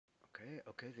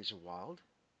Okay, there's a wild.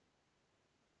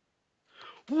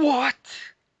 What?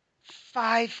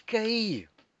 5k!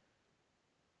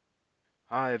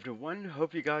 Hi everyone,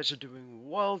 hope you guys are doing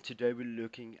well. Today we're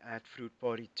looking at Fruit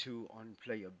Party 2 on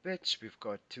Playabets. We've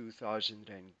got 2000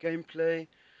 rand gameplay.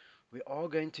 We are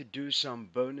going to do some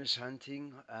bonus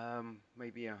hunting,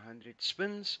 maybe 100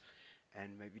 spins,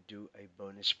 and maybe do a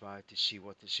bonus buy to see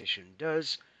what the session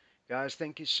does. Guys,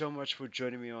 thank you so much for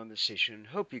joining me on the session.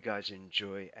 Hope you guys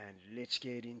enjoy, and let's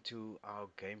get into our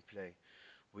gameplay.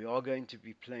 We are going to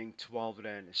be playing 12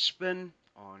 rand a spin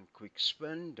on quick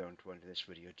spin. Don't want this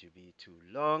video to be too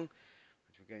long,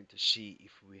 but we're going to see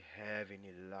if we have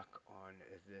any luck on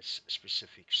this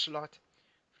specific slot.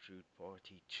 Fruit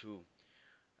Party 2.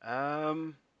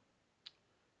 Um,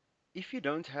 if you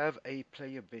don't have a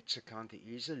Playabets account, there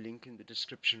is a link in the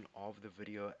description of the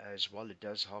video as well. It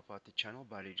does help out the channel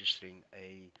by registering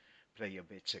a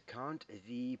Playabets account.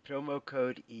 The promo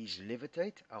code is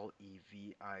Levitate,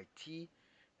 Levit,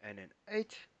 and an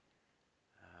 8.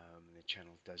 The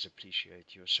channel does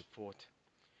appreciate your support.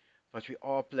 But we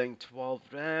are playing 12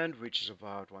 rand, which is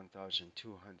about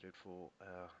 1,200 for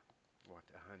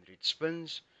 100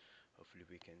 spins. Hopefully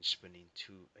we can spin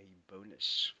into a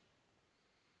bonus.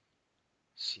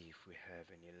 See if we have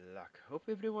any luck. Hope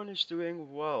everyone is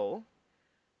doing well.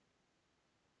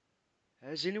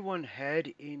 Has anyone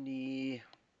had any,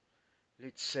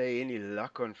 let's say, any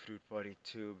luck on Fruit Party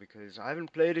 2? Because I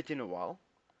haven't played it in a while.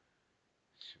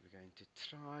 So we're going to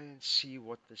try and see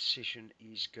what the session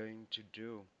is going to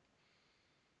do.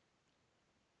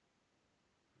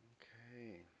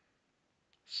 Okay,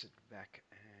 sit back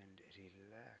and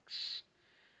relax.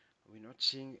 We're not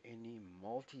seeing any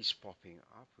multis popping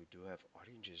up. We do have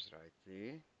oranges right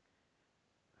there.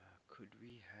 Could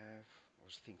we have, I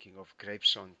was thinking of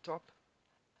grapes on top.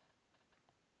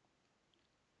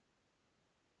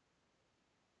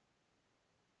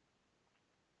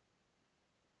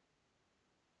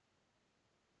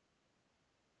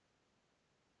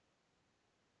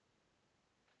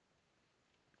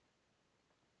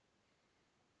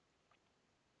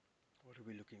 What are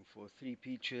we looking for? 3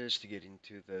 peaches to get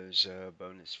into those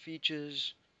bonus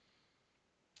features.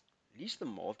 At least the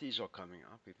multis are coming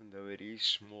up, even though it is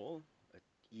small. It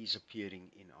is appearing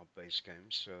in our base game,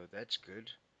 so that's good.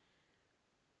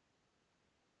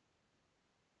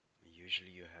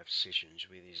 Usually you have sessions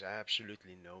where there's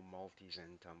absolutely no multis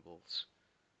and tumbles.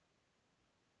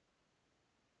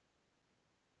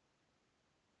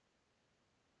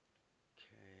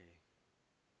 Okay.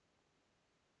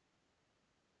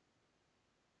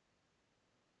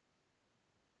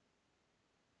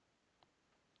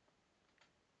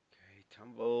 Okay,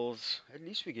 tumbles. At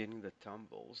least we're getting the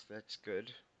tumbles. That's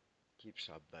good. Keeps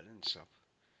our balance up.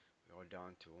 We are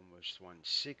down to almost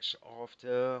 1/6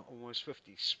 after almost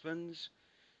 50 spins.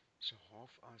 So half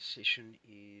our session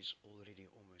is already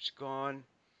almost gone.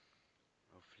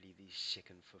 Hopefully the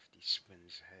second 50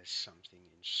 spins has something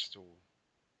in store.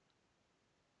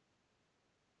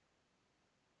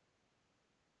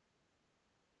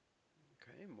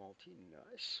 Okay, multi,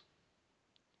 nice.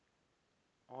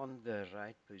 On the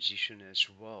right position as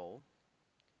well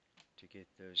to get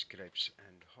those grapes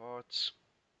and hearts.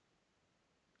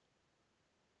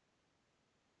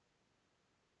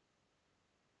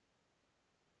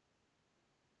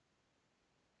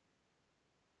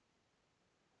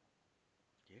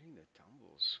 Getting the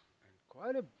tumbles and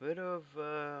quite a bit of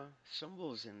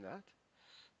symbols in that.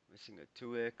 Missing a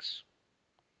 2x.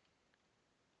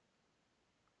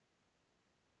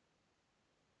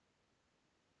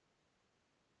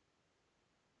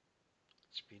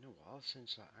 It's been a while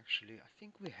since I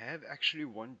think we have actually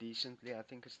won decently. I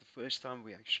think it's the first time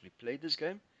we actually played this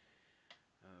game.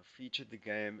 Featured the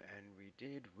game and we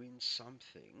did win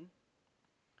something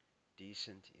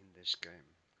decent in this game.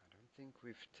 I don't think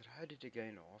we've tried it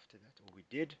again after that, or we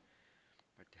did,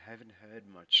 but haven't had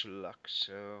much luck,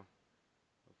 so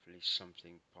hopefully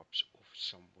something pops off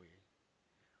somewhere.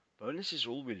 Bonus is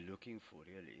all we're looking for,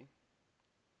 really,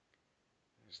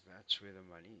 because that's where the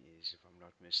money is, if I'm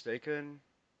not mistaken.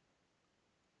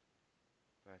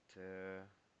 But, okay,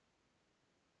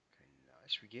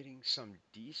 nice. We're getting some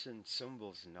decent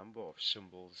symbols, number of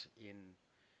symbols in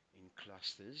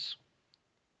clusters.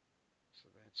 So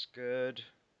that's good.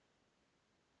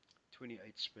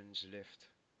 28 spins left.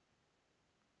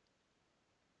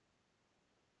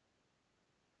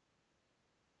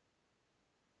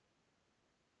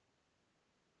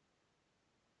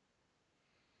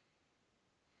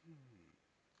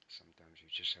 Sometimes you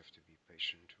just have to be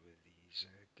patient with these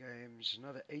games.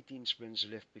 Another 18 spins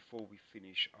left before we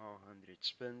finish our 100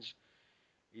 spins.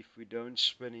 If we don't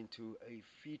spin into a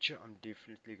feature, I'm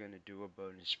definitely going to do a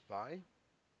bonus buy.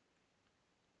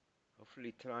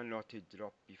 Hopefully try not to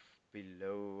drop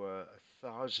below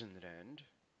 1,000 rand.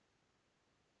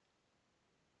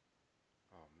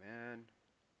 Oh man.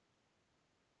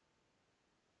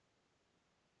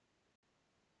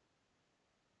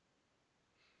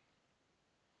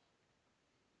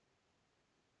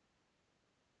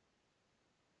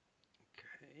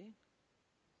 Okay.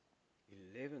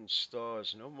 11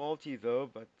 stars. No multi though,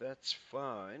 but that's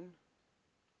fine.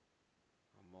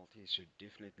 Multis should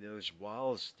definitely, those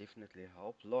wilds definitely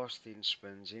help. Last 10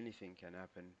 spins, anything can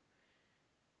happen.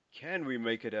 Can we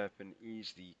make it happen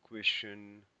is the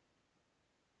question.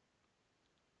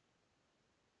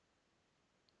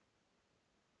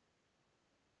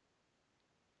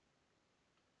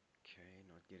 Okay,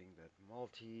 not getting that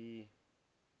multi.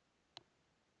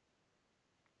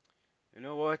 You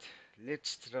know what?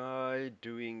 Let's try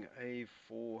doing a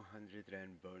 400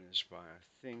 rand bonus buy.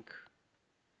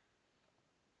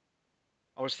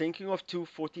 I was thinking of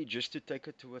 240 just to take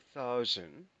it to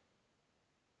 1,000.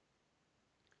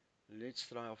 Let's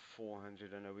try a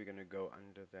 400. I know we're gonna go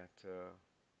under that.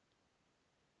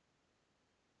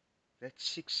 That's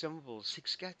six symbols,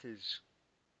 six scatters.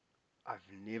 I've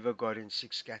never gotten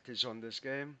six scatters on this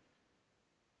game.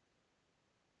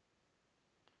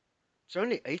 It's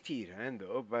only 80 rand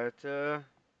though, but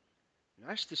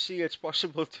nice to see it's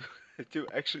possible to to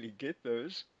actually get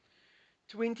those.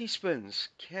 20 spins.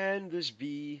 Can this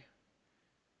be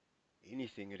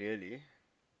anything really?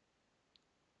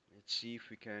 Let's see if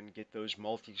we can get those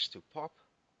multis to pop.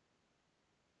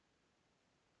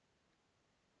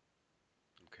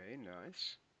 Okay,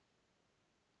 nice.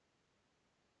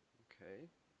 Okay.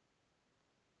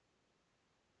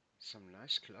 Some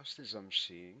nice clusters I'm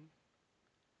seeing,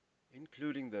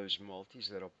 including those multis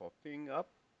that are popping up.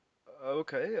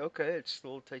 Okay, okay, it's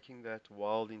still taking that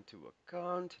wild into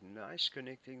account. Nice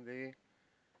connecting there.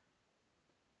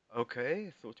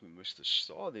 Okay, thought we missed a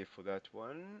star there for that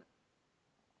one.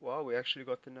 Wow, we actually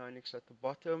got the 9x at the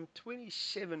bottom.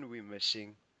 27 we're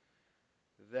missing.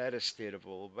 That is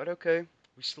terrible, but okay.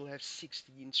 We still have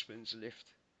 16 spins left.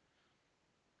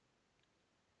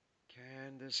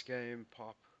 Can this game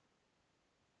pop?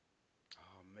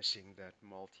 Oh, missing that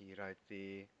multi right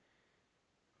there.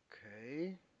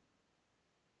 Okay.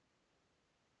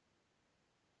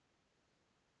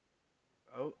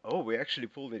 Oh, we actually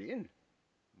pulled it in.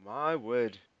 My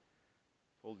word.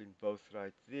 Pulled in both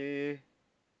right there.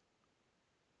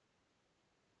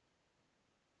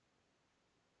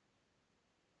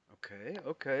 Okay,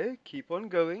 okay. Keep on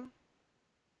going.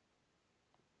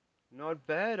 Not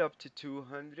bad. Up to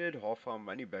 200. Half our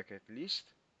money back at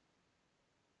least.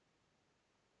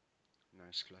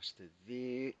 Nice cluster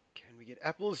there. Can we get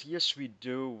apples? Yes, we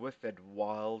do with that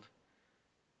wild.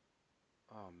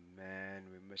 Oh man,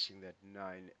 we're missing that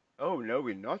 9. Oh no,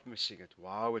 we're not missing it.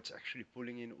 Wow, it's actually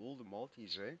pulling in all the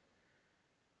multis, eh?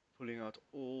 Pulling out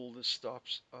all the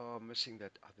stops. Oh, missing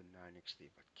that other 9x there.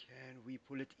 But can we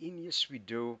pull it in? Yes, we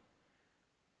do.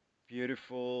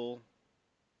 Beautiful.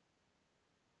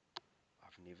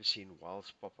 I've never seen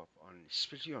wilds pop up on,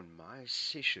 especially on my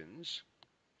sessions.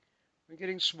 We're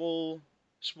getting small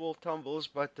tumbles,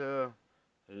 but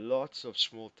lots of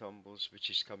small tumbles, which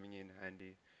is coming in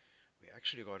handy. We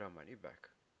actually got our money back.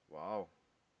 Wow.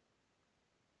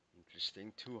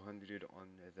 Interesting. 200 on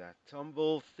that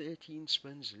tumble. 13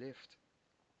 spins left.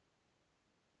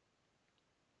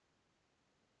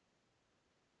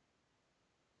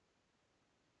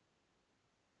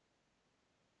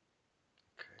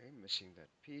 Okay, missing that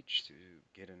peach to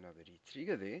get another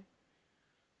retrigger there.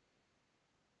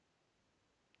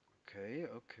 Okay,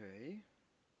 okay.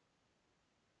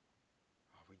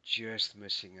 Oh, we're just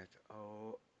missing it.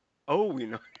 Oh, we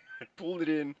know. Pulled it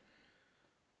in.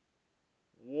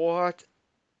 What?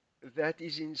 That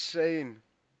is insane.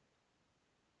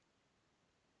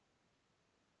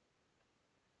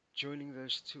 Joining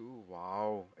those two.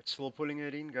 Wow. It's still pulling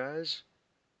it in, guys.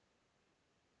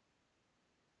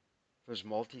 Those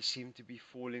multis seem to be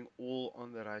falling all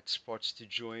on the right spots to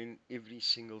join every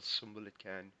single symbol it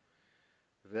can.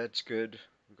 That's good.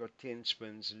 We've got 10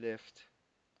 spins left.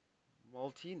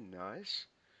 Multi, nice.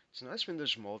 It's nice when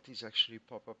those multis actually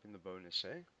pop up in the bonus,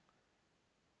 eh?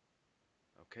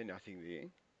 Okay, nothing there.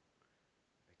 8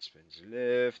 spins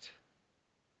left.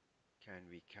 Can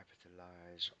we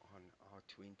capitalize on our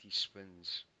 20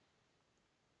 spins?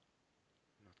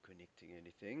 Not connecting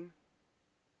anything.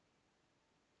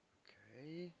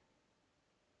 Okay.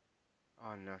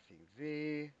 Oh, nothing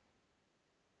there.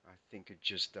 I think it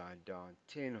just died down.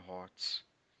 10 hearts.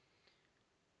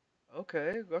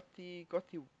 Okay, got the.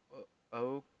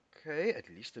 Okay, at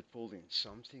least it pulled in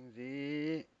something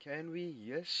there. Can we?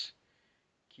 Yes.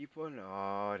 Keep on.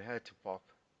 Oh, it had to pop.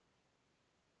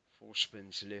 4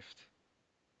 spins left.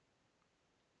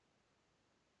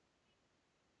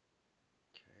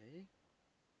 Okay.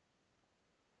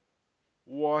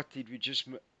 What did we just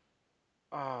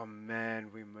Oh man,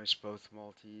 we missed both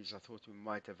multis. I thought we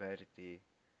might have had it there.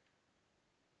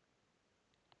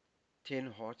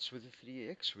 10 hearts with a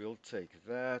 3x. We'll take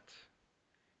that.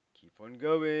 Keep on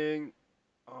going.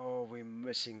 Oh, we're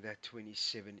missing that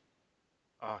 27.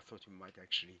 I thought we might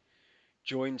actually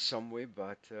join somewhere,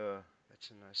 but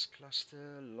that's a nice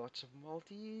cluster. Lots of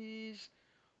multis.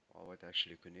 Oh, it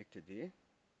actually connected there.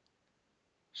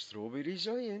 Strawberries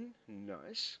are in.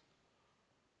 Nice.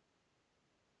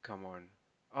 Come on.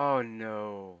 Oh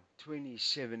no.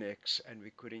 27x, and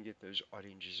we couldn't get those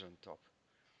oranges on top.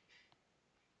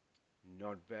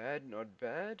 Not bad, not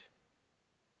bad.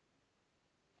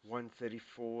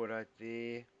 134 right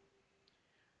there.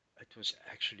 It was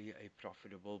actually a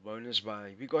profitable bonus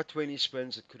buy. We got 20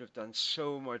 spins. It could have done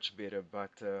so much better,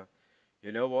 but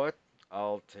you know what?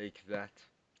 I'll take that.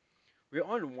 We're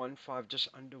on 1.5, just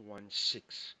under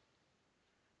 1.6.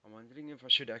 I'm wondering if I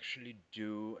should actually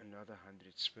do another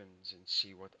 100 spins and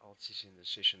see what else is in the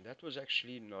session. That was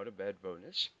actually not a bad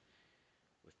bonus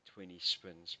with 20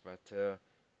 spins, but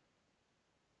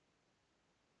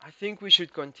I think we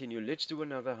should continue. Let's do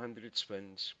another 100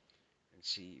 spins and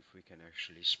see if we can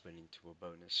actually spin into a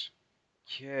bonus.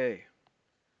 Okay.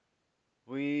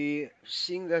 We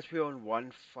seeing that we're on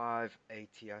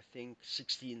 1580. I think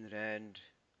 16 rand.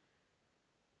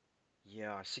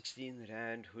 Yeah, 16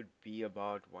 rand would be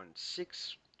about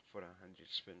 1.6 for 100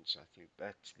 spins. I think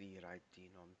that's the right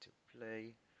denom to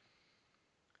play.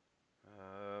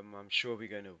 I'm sure we're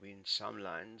going to win some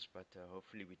lines, but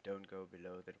hopefully we don't go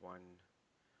below that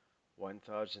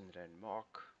 1,000 rand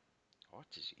mark. What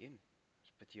is in?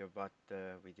 It's a pity about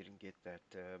we didn't get that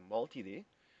multi there.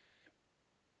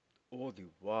 Or the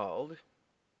wild.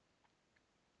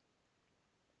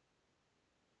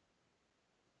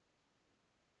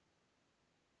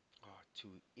 Oh, to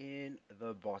in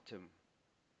the bottom.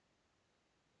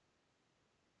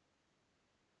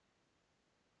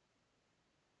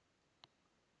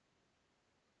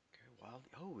 Okay, wild.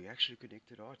 Oh, we actually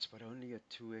connected odds, but only at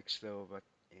 2x though. But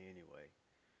anyway,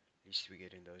 at least we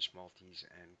get in those multis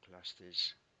and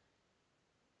clusters.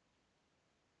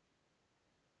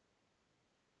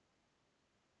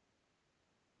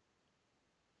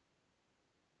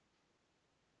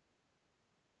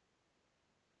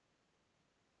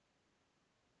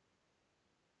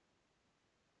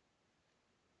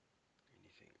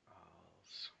 Anything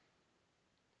else?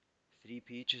 3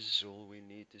 peaches is all we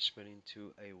need to spin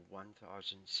into a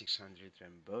 1,600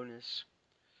 rand bonus.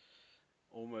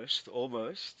 Almost,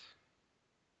 almost.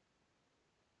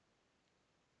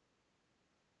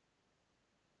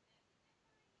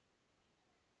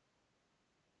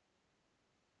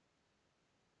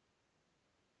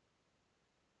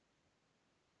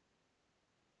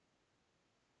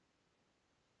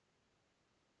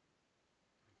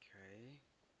 Okay,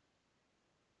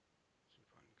 keep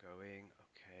on going.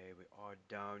 Okay, we are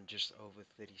down just over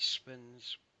 30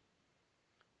 spins.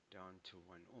 Down to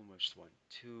one, almost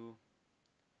 1-2.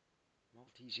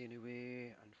 Multis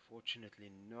anywhere? Unfortunately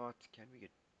not. Can we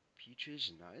get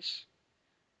peaches? Nice.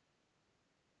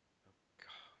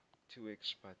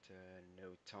 2x, but no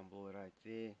tumble right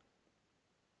there.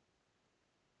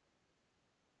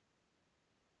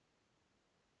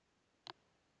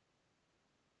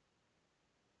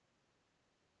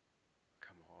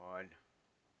 Come on.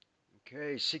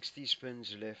 Okay, 60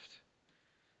 spins left.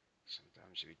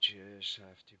 Sometimes we just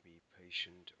have to be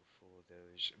patient for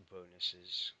those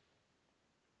bonuses.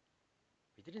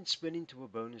 We didn't spin into a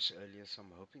bonus earlier, so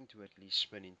I'm hoping to at least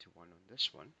spin into one on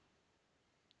this one.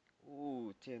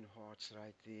 Ooh, 10 hearts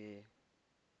right there.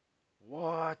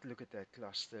 What? Look at that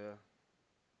cluster.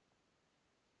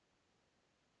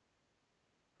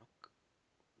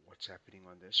 What's happening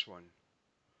on this one?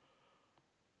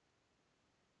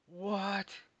 What?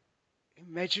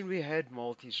 Imagine we had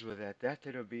multis with that. That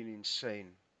would have been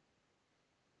insane.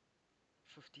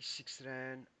 56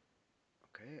 rand.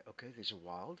 Okay, okay, there's a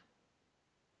wild.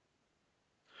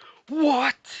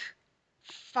 What?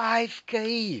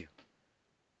 5k.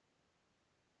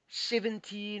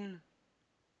 17.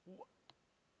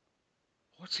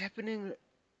 What's happening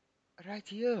right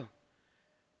here?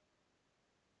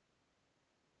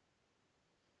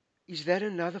 Is that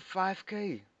another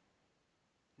 5k?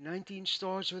 19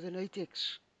 stars with an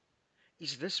 8x.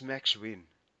 Is this max win?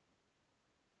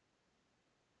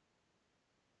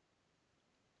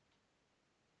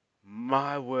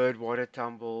 My word, what a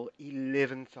tumble.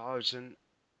 11,000.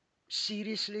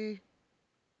 Seriously?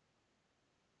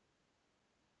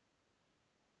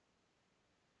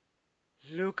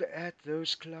 Look at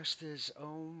those clusters.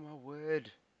 Oh my word.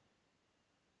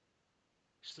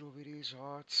 Strawberries,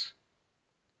 hearts.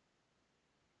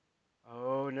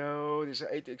 Oh no, there's an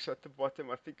 8x at the bottom.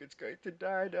 I think it's going to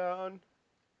die down.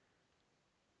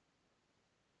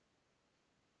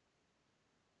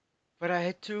 But I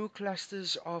had two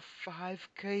clusters of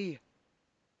 5k.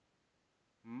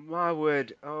 My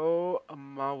word. Oh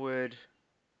my word.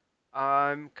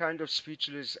 I'm kind of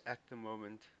speechless at the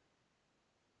moment.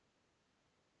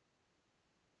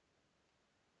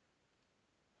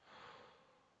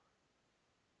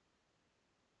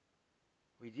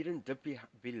 We didn't dip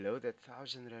below that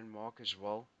 1,000 rand mark as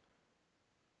well.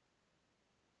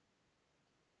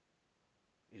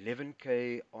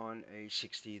 11k on a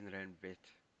 16 rand bet.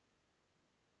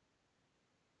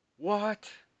 What?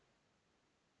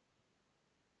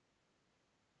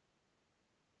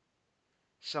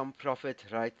 Some profit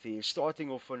right there.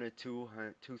 Starting off on a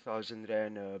 2,000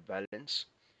 rand balance.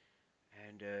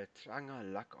 And trying our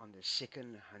luck on the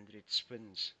second 100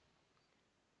 spins.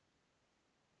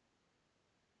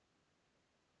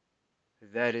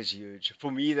 That is huge.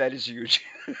 For me, that is huge.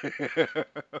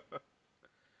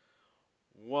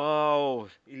 Wow,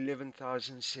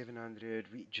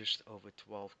 11,700. We just over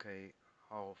 12k.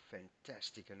 How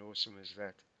fantastic and awesome is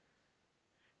that?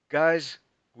 Guys,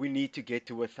 we need to get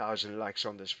to 1,000 likes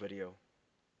on this video.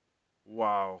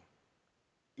 Wow.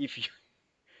 If you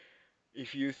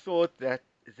if you thought that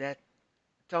that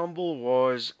tumble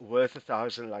was worth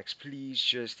 1,000 likes, please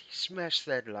just smash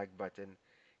that like button.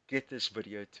 Get this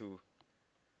video to.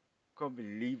 Can't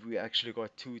believe we actually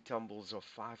got two tumbles of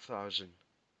 5,000.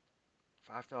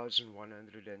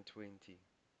 5,120.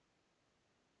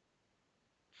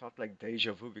 Felt like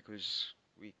deja vu because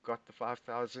we got the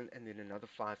 5,000 and then another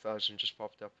 5,000 just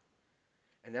popped up.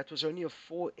 And that was only a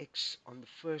 4x on the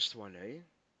first one, eh?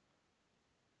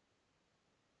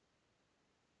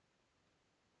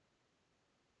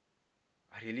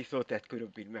 I really thought that could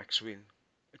have been max win.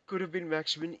 It could have been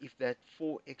max win if that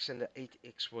 4x and the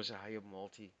 8x was a higher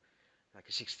multi, like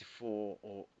a 64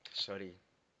 or, sorry,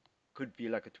 could be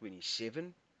like a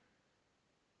 27.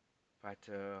 But,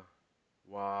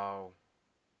 wow.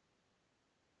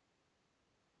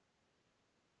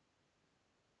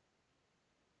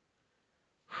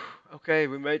 Okay,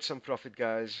 we made some profit,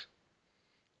 guys.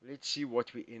 Let's see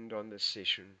what we end on this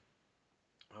session.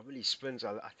 How many spins?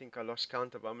 I think I lost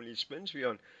count of how many spins. We're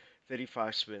on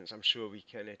 35 spins. I'm sure we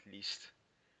can at least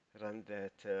run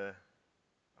that.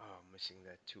 Oh, missing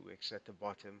that 2x at the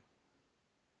bottom.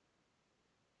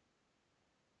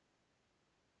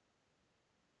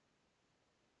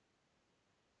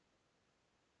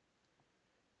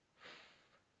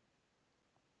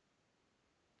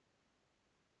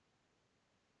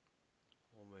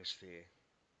 Almost there.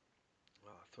 Oh,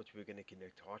 I thought we were going to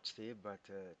connect hearts there, but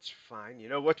it's fine. You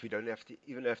know what? We don't have to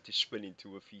even have to spin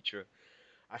into a feature.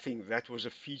 I think that was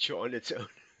a feature on its own.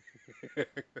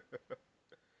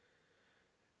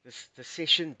 The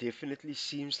session definitely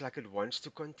seems like it wants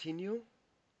to continue.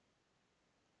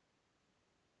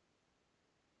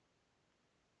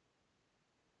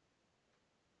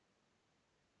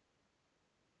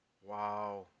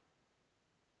 Wow.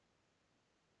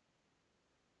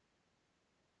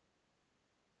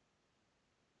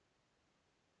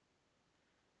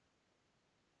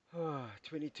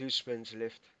 22 spins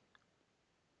left.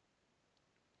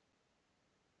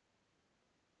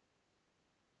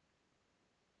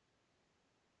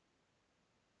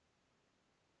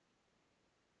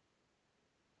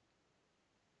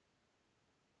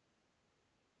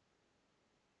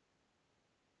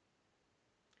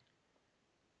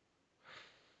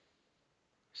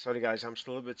 Sorry guys, I'm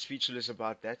still a bit speechless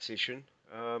about that session.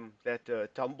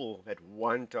 That tumble, that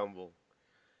one tumble,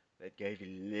 that gave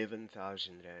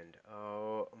 11,000 rand.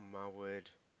 Oh my word.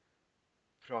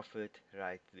 Profit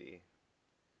right there.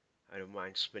 I don't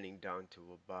mind spinning down to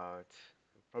about,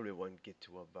 probably won't get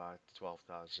to about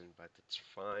 12,000, but it's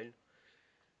fine.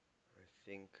 I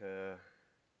think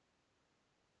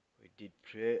we did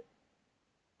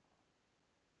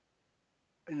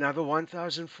another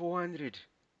 1,400.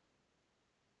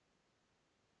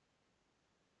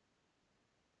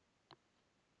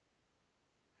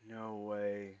 No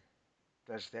way.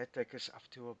 Does that take us up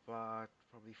to about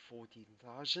probably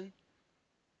 14,000?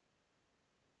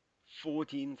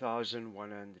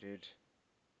 14,100.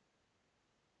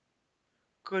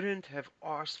 Couldn't have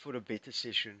asked for a better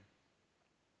session.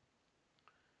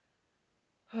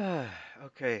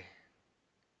 Okay,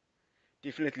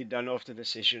 definitely done after the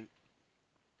session.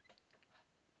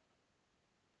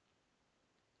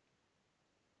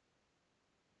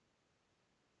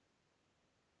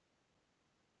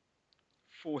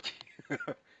 14,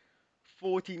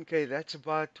 14K, that's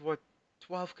about what,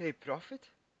 12K profit?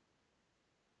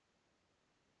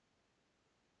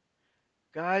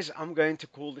 Guys, I'm going to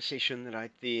call the session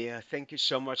right there. Thank you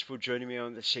so much for joining me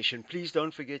on the session. Please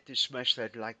don't forget to smash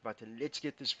that like button. Let's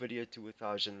get this video to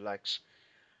 1,000 likes.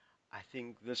 I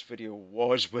think this video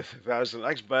was with 1,000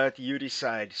 likes, but you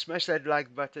decide. Smash that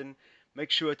like button.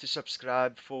 Make sure to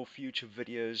subscribe for future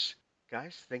videos.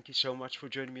 Guys, thank you so much for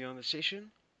joining me on the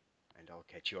session, and I'll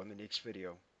catch you on the next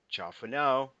video. Ciao for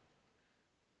now.